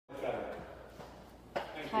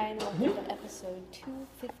and welcome to episode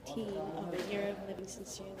 215 of A Year of Living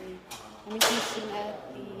Sincerely. I'm in Houston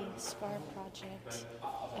at the SCAR Project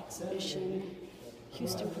exhibition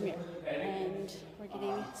Houston premiere, and we're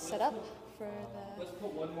getting set up for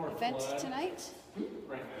the event tonight.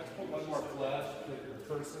 Right, let's put one more flash for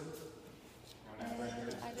your person.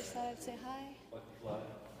 And I decided to say hi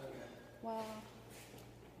while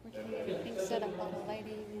we're getting everything set up, all the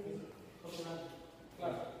lighting and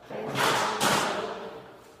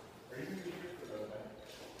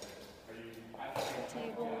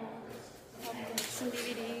table, some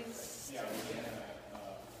DVDs,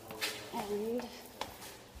 and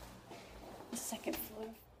the second floor.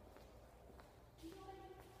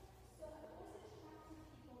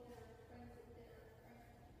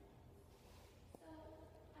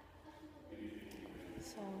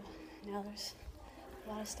 So now there's a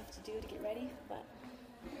lot of stuff to do to get ready, but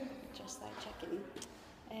just like checking.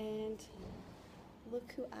 And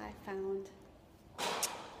look who I found.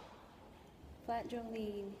 Flat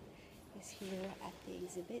Jolene is here at the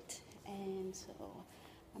exhibit, and so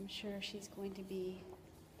I'm sure she's going to be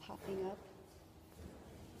popping up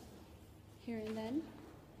here and then.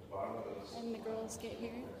 And the girls get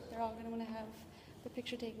here, they're all going to want to have the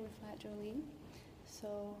picture taken with Flat Jolene.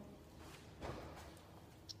 So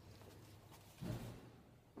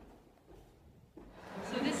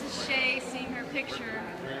this is Shay seeing her picture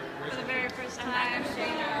for the very first time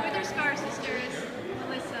with her SCAR sisters,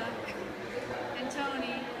 Melissa and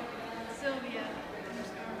Tony, Sylvia, and her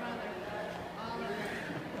SCAR brother, all of them.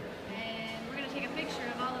 And we're going to take a picture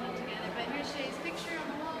of all of them together. But here's Shay's picture on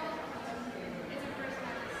the wall. It's her first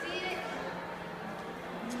time to see it.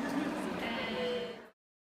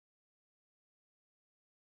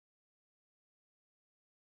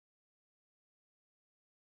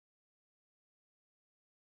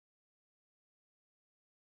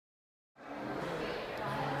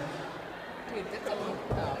 Dude, that's a little,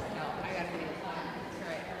 oh, no, I gotta do it. That's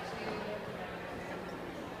right.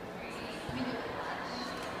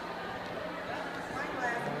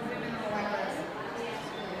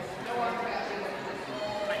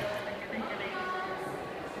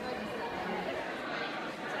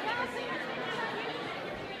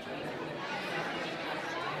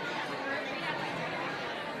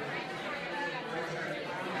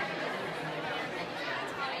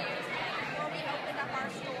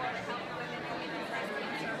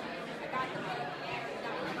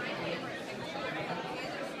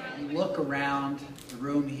 Look around the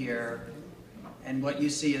room here, and what you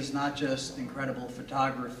see is not just incredible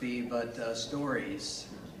photography, but stories.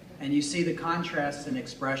 And you see the contrast and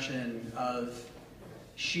expression of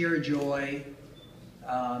sheer joy,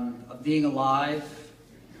 of being alive,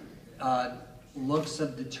 looks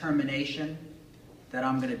of determination that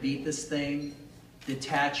I'm going to beat this thing,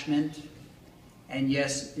 detachment, and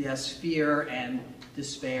yes, fear and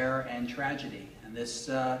despair and tragedy. And this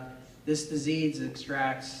disease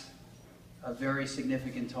extracts a very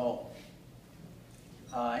significant toll.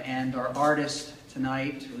 And our artist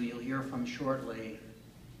tonight, who you'll hear from shortly,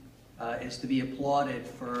 is to be applauded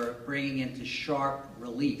for bringing into sharp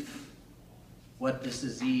relief what this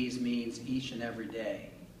disease means each and every day.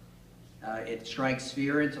 It strikes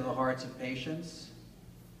fear into the hearts of patients,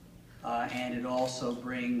 and it also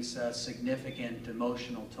brings a significant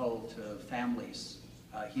emotional toll to families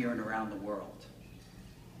here and around the world.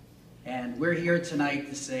 And we're here tonight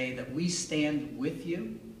to say that we stand with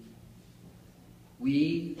you.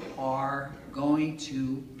 We are going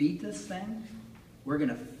to beat this thing. We're going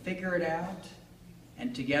to figure it out.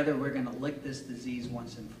 And together we're going to lick this disease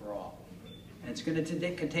once and for all. And it's going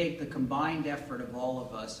to take the combined effort of all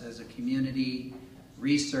of us as a community,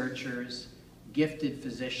 researchers, gifted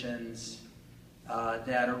physicians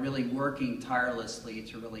that are really working tirelessly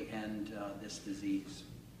to really end this disease.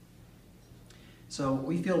 So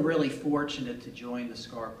we feel really fortunate to join the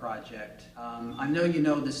SCAR Project. I know you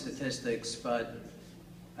know the statistics, but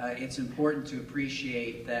it's important to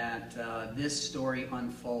appreciate that this story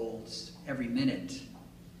unfolds every minute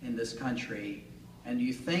in this country. And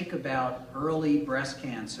you think about early breast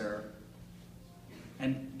cancer,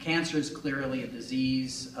 and cancer is clearly a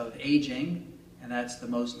disease of aging, and that's the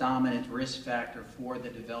most dominant risk factor for the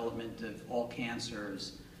development of all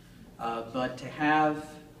cancers. But to have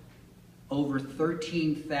over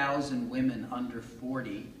 13,000 women under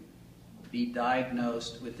 40 be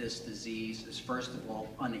diagnosed with this disease is, first of all,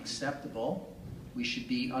 unacceptable. We should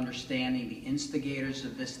be understanding the instigators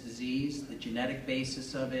of this disease, the genetic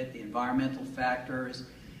basis of it, the environmental factors,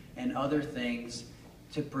 and other things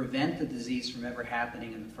to prevent the disease from ever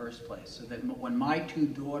happening in the first place. So that when my two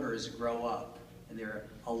daughters grow up, and they're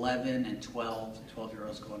 11 and 12,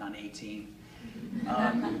 12-year-olds going on 18,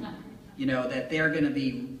 You know, that they're going to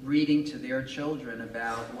be reading to their children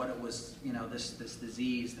about what it was, you know, this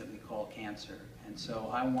disease that we call cancer. And so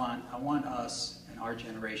I want us and our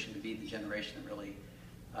generation to be the generation that really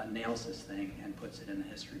nails this thing and puts it in the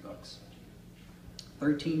history books.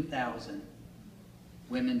 13,000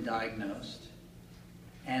 women diagnosed.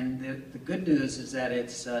 And the good news is that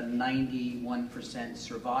it's 91%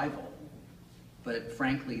 survival. But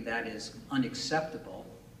frankly, that is unacceptable.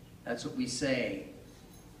 That's what we say.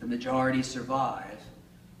 The majority survive,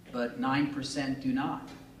 but 9% do not.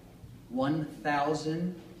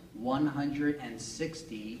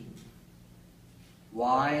 1,160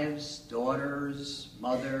 wives, daughters,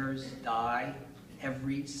 mothers die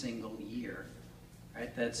every single year.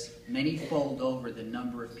 Right? That's many-fold over the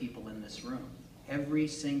number of people in this room. Every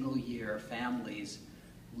single year, families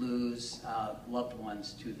lose loved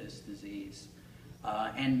ones to this disease.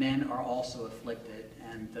 And men are also afflicted,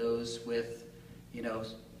 and those with, you know,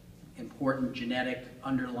 important genetic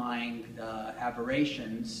underlying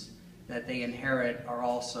aberrations that they inherit are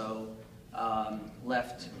also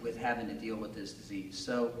left with having to deal with this disease.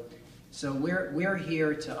 So we're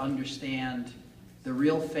here to understand the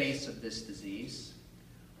real face of this disease.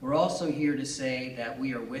 We're also here to say that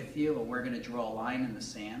we are with you, and we're going to draw a line in the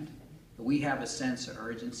sand. We have a sense of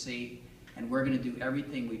urgency, and we're going to do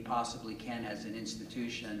everything we possibly can as an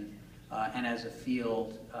institution and as a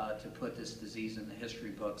field to put this disease in the history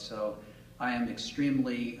book. So I am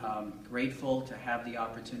extremely grateful to have the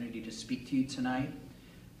opportunity to speak to you tonight,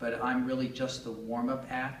 but I'm really just the warm-up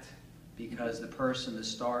act, because the person, the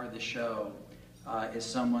star of the show, is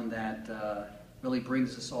someone that really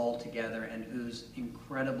brings us all together and whose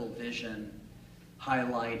incredible vision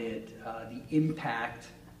highlighted the impact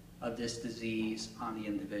of this disease on the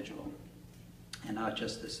individual, and not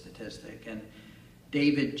just the statistic. And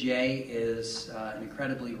David J. is an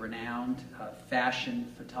incredibly renowned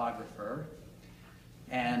fashion photographer,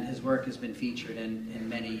 and his work has been featured in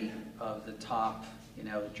many of the top, you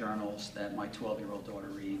know, journals that my 12-year-old daughter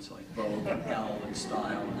reads, like Vogue and Elle and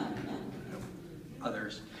Style and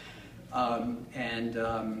others. And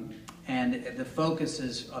the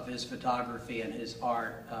focuses of his photography and his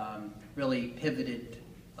art really pivoted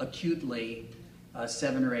acutely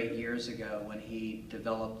 7 or 8 years ago when he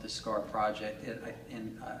developed the SCAR project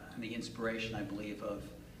in the inspiration, I believe, of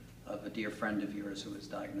a dear friend of yours who was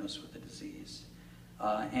diagnosed with the disease.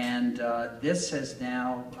 This has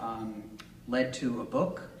now led to a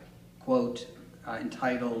book, quote,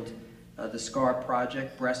 entitled The SCAR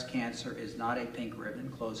Project, Breast Cancer is Not a Pink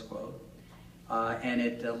Ribbon, close quote. And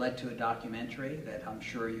it led to a documentary that I'm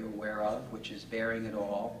sure you're aware of, which is Bearing It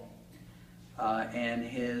All. And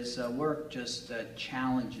his work just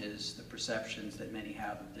challenges the perceptions that many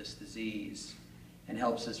have of this disease and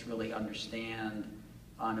helps us really understand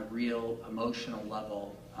on a real emotional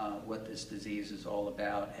level what this disease is all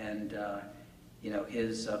about. And you know,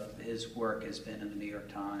 his work has been in the New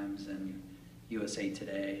York Times and USA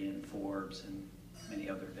Today and Forbes and many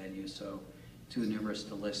other venues, so too numerous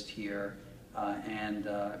to list here.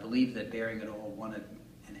 I believe that Bearing It All won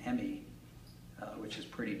an Emmy, which is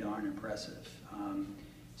pretty darn impressive.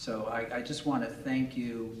 So I just want to thank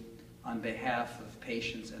you on behalf of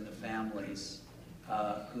patients and the families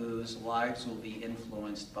whose lives will be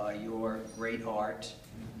influenced by your great art,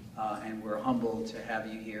 and we're humbled to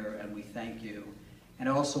have you here, and we thank you. And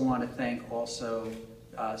I also want to thank also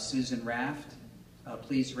Susan Raft.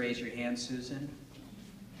 Please raise your hand, Susan.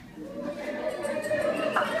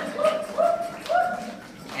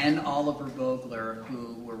 And Oliver Vogler,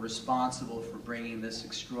 who were responsible for bringing this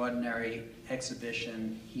extraordinary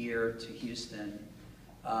exhibition here to Houston.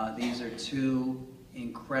 These are two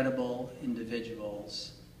incredible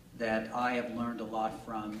individuals that I have learned a lot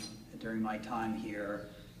from during my time here.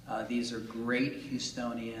 These are great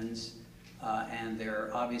Houstonians, and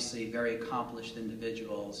they're obviously very accomplished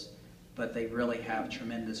individuals, but they really have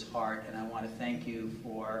tremendous heart, and I want to thank you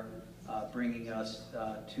for bringing us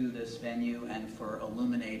to this venue and for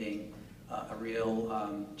illuminating a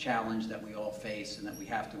real challenge that we all face and that we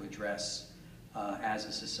have to address as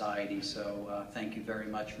a society. So thank you very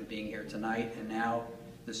much for being here tonight. And now,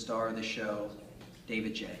 the star of the show,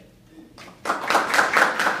 David J.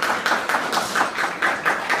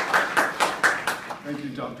 Thank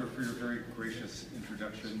you, Doctor, for your very gracious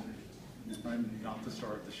introduction. I'm not the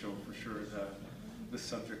star of the show for sure. The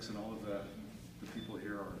subjects and all of the people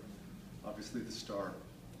here are obviously the star.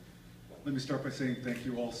 Let me start by saying thank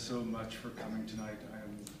you all so much for coming tonight. I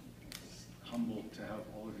am humbled to have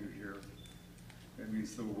all of you here. It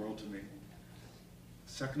means the world to me.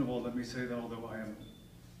 Second of all, let me say that although I am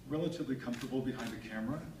relatively comfortable behind a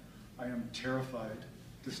camera, I am terrified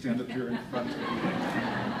to stand up here in front of you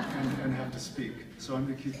and have to speak. So I'm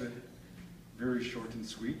going to keep it very short and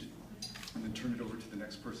sweet, and then turn it over to the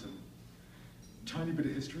next person. Tiny bit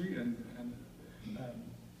of history, and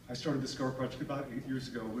I started the SCAR project about 8 years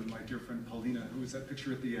ago when my dear friend Paulina, who was that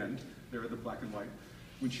picture at the end, there, the black and white,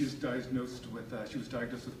 when she was diagnosed with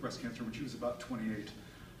breast cancer when she was about 28.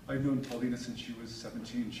 I've known Paulina since she was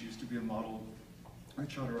 17. She used to be a model. I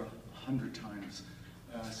shot her 100 times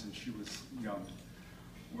since she was young.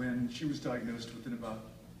 When she was diagnosed, within about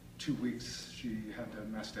 2 weeks, she had a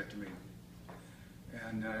mastectomy.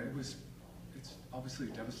 And it's obviously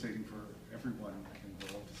devastating for everyone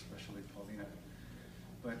involved, especially Paulina.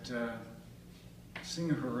 But seeing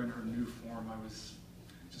her in her new form, I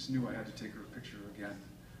just knew I had to take her picture again.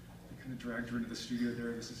 I kind of dragged her into the studio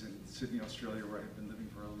there. This is in Sydney, Australia, where I've been living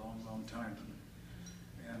for a long, long time.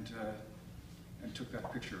 And took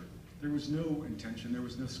that picture. There was no intention, there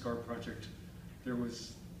was no SCAR project. There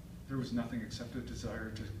was nothing except a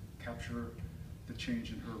desire to capture the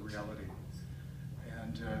change in her reality.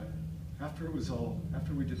 And after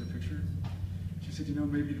we did the picture, she said, you know,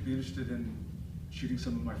 maybe you'd be interested in shooting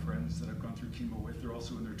some of my friends that I've gone through chemo with. They're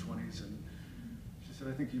also in their 20s. And she said,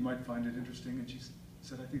 I think you might find it interesting. And she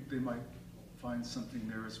said, I think they might find something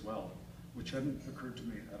there as well, which hadn't occurred to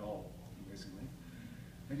me at all, amazingly.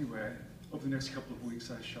 Anyway, over the next couple of weeks,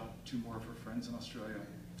 I shot 2 more of her friends in Australia,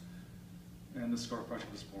 and the SCAR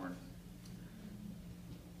project was born.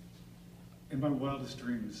 In my wildest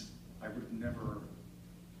dreams, I would have never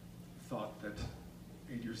thought that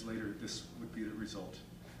 8 years later, this would be the result.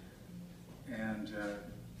 And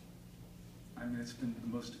I mean, it's been the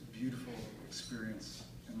most beautiful experience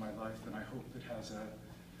in my life, and I hope it has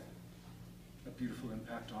a beautiful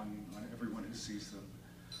impact on everyone who sees them.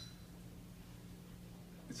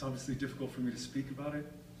 It's obviously difficult for me to speak about it,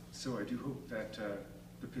 so I do hope that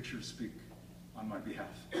the pictures speak on my behalf.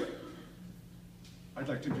 I'd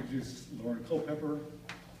like to introduce Lauren Culpepper.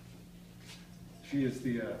 She is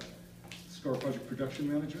the SCAR Project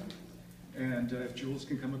Production Manager, and if Jules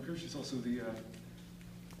can come up here, she's also the,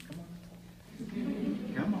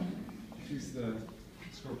 come on. She's the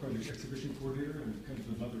SCAR Project Exhibition Coordinator and kind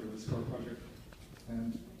of the mother of the SCAR Project,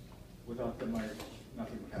 and without them,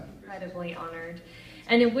 nothing would happen. Incredibly honored.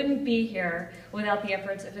 And it wouldn't be here without the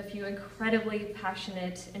efforts of a few incredibly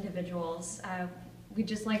passionate individuals. We'd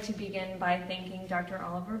just like to begin by thanking Dr.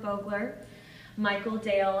 Oliver Vogler, Michael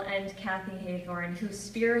Dale, and Kathy Haythorne, who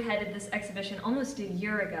spearheaded this exhibition almost a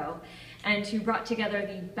year ago, and who brought together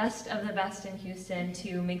the best of the best in Houston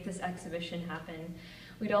to make this exhibition happen.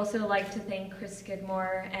 We'd also like to thank Chris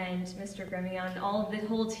Skidmore and Mr. Gremion, the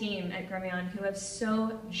whole team at Gremion, who have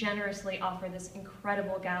so generously offered this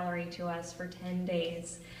incredible gallery to us for 10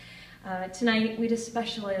 days. Tonight, we'd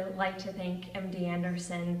especially like to thank MD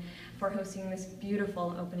Anderson for hosting this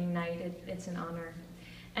beautiful opening night. It's an honor.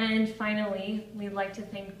 And finally, we'd like to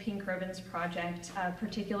thank Pink Ribbons Project,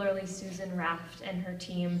 particularly Susan Raft and her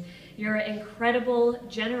team. Your incredible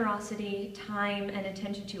generosity, time, and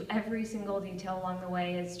attention to every single detail along the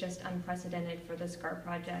way is just unprecedented for the SCAR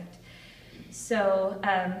project. So,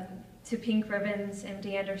 to Pink Ribbons,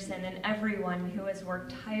 MD Anderson, and everyone who has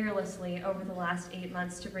worked tirelessly over the last 8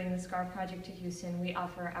 months to bring the SCAR project to Houston, we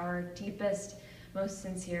offer our deepest, most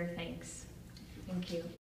sincere thanks. Thank you.